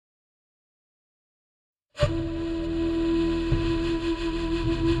Alright,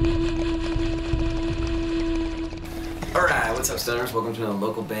 what's up, stoners? Welcome to another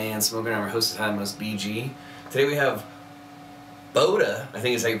local band, Smokeout. I'm your host, most BG. Today we have Boddah, I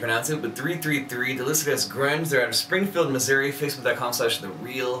think is how you pronounce it, with 333. They're listed as Grunge. They're out of Springfield, Missouri.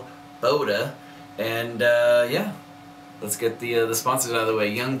 Facebook.com/TheRealBoddah. And yeah, let's get the sponsors out of the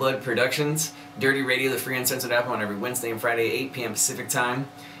way. Youngblood Productions, Dirty Radio, the free uncensored app on every Wednesday and Friday, 8 p.m. Pacific time.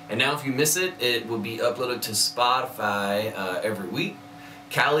 And now if you miss it, it will be uploaded to Spotify every week.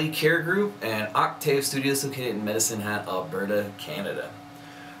 Cali Care Group and Octave Studios located in Medicine Hat, Alberta, Canada.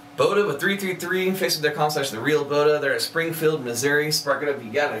 Boddah with 333, Facebook.com/TheRealBoddah. They're at Springfield, Missouri. Spark it up, you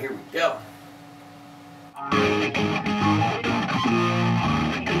got it. Here we go.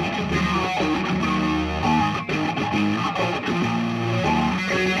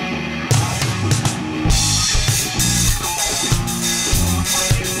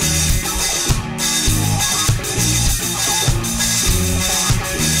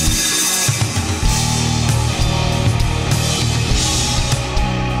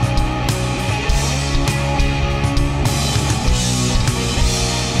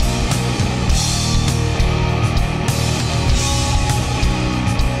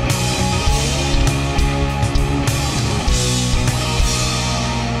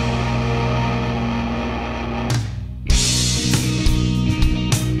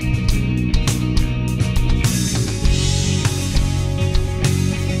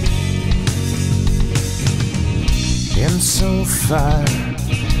 So far,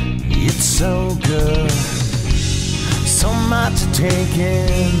 it's so good, so much to take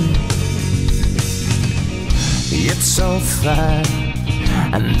in. It's so far,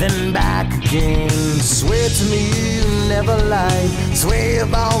 and then back again. Swear to me you never lied. Swear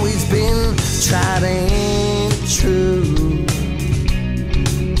you've always been tried, ain't true.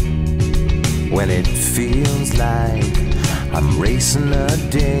 When it feels like I'm racing a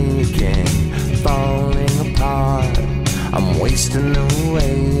day again, falling apart, I'm wasting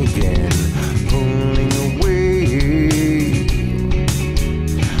away again, pulling away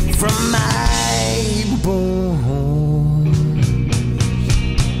from my bones.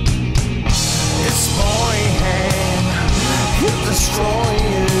 This boy hand, he'll destroy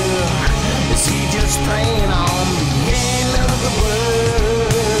you. Is he just playing on the end of the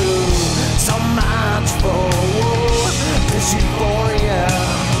world? So much for this euphoria.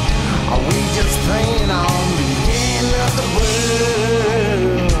 Are we just playing on the end of the world?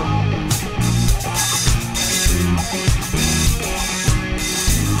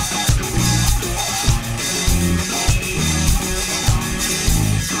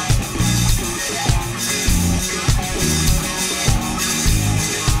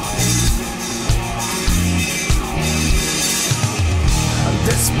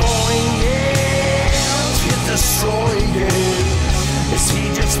 This boy, yeah, he'll destroy you. Is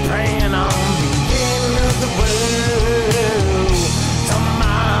he just praying on the end of the world? So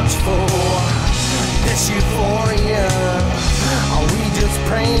much for this euphoria. Are we just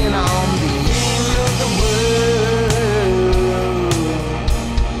praying on the end of the world?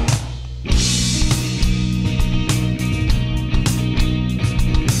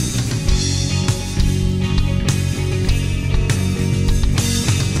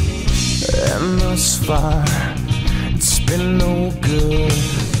 And thus far, it's been no good,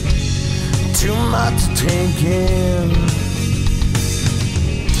 too much to take in.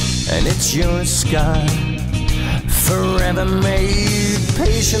 And it's your sky, forever made.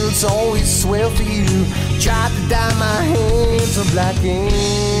 Patience always swell for you. Tried to dye my hands so black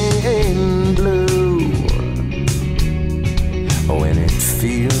and blue. When it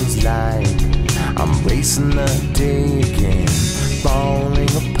feels like I'm racing the day again, falling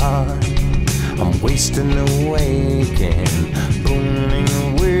apart, I'm wasting away again, pulling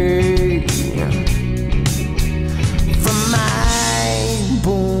away from my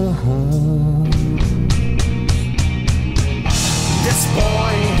bones. This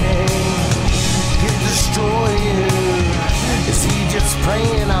boy, hey, he'll destroy you. Is he just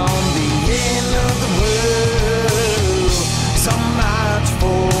praying on the end of the world? So much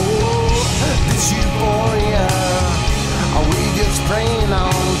for this euphoria. Are we just praying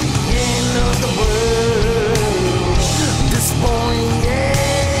on the end of the world? This boy,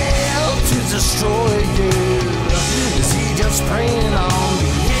 yeah, to destroy you. Is he just praying on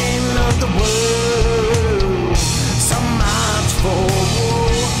the end of the world? So much for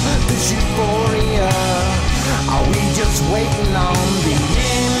this euphoria. Are we just waiting on the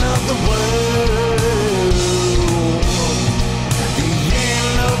end of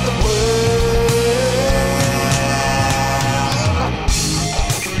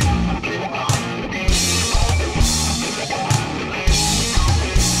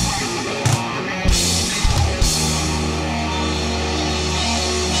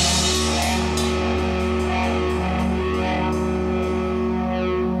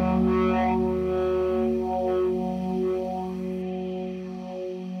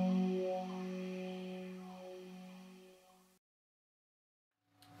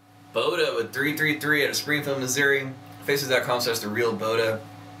with 333 out of Springfield, Missouri. Facebook.com/TheRealBoddah.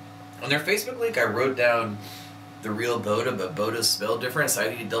 On their Facebook link, I wrote down The Real Boddah, but Boddah's spelled different, so I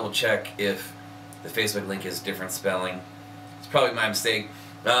need to double check if the Facebook link is different spelling. It's probably my mistake.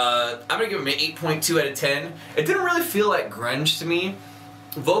 I'm going to give them an 8.2 out of 10. It didn't really feel like grunge to me.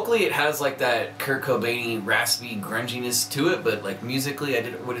 Vocally, it has like that Kurt Cobain-y, raspy grunginess to it, but like musically, I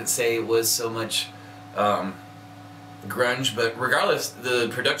wouldn't say it was so much grunge. But regardless, the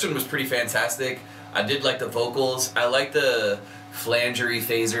production was pretty fantastic. I did like the vocals. I like the flangery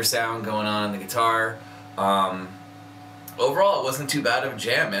phaser sound going on in the guitar. Overall, it wasn't too bad of a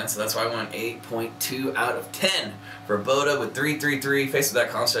jam, man, so that's why I went 8.2 out of 10 for Boddah with 333.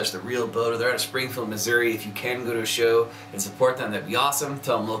 Facebook.com/TheRealBoddah. They're out of Springfield, Missouri. If you can go to a show and support them, that'd be awesome.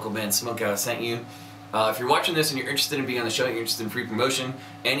 Tell them local band Smokeout sent you. If you're watching this and you're interested in being on the show, you're interested in free promotion,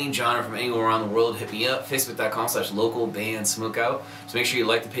 any genre from anywhere around the world, hit me up. Facebook.com/localbandsmokeout. So make sure you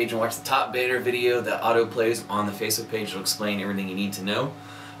like the page and watch the top banner video that auto plays on the Facebook page. It'll explain everything you need to know.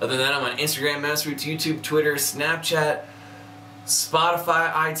 Other than that, I'm on Instagram, Massroots, YouTube, Twitter, Snapchat,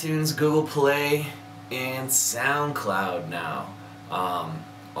 Spotify, iTunes, Google Play, and SoundCloud now.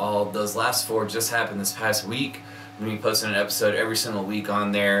 All those last 4 just happened this past week. I'm going to be posting an episode every single week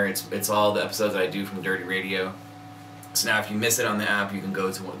on there. It's all the episodes I do from Dirty Radio. So now if you miss it on the app, you can go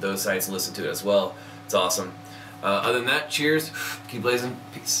to those sites and listen to it as well. It's awesome. Other than that, cheers. Keep blazing.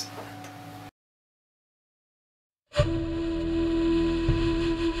 Peace.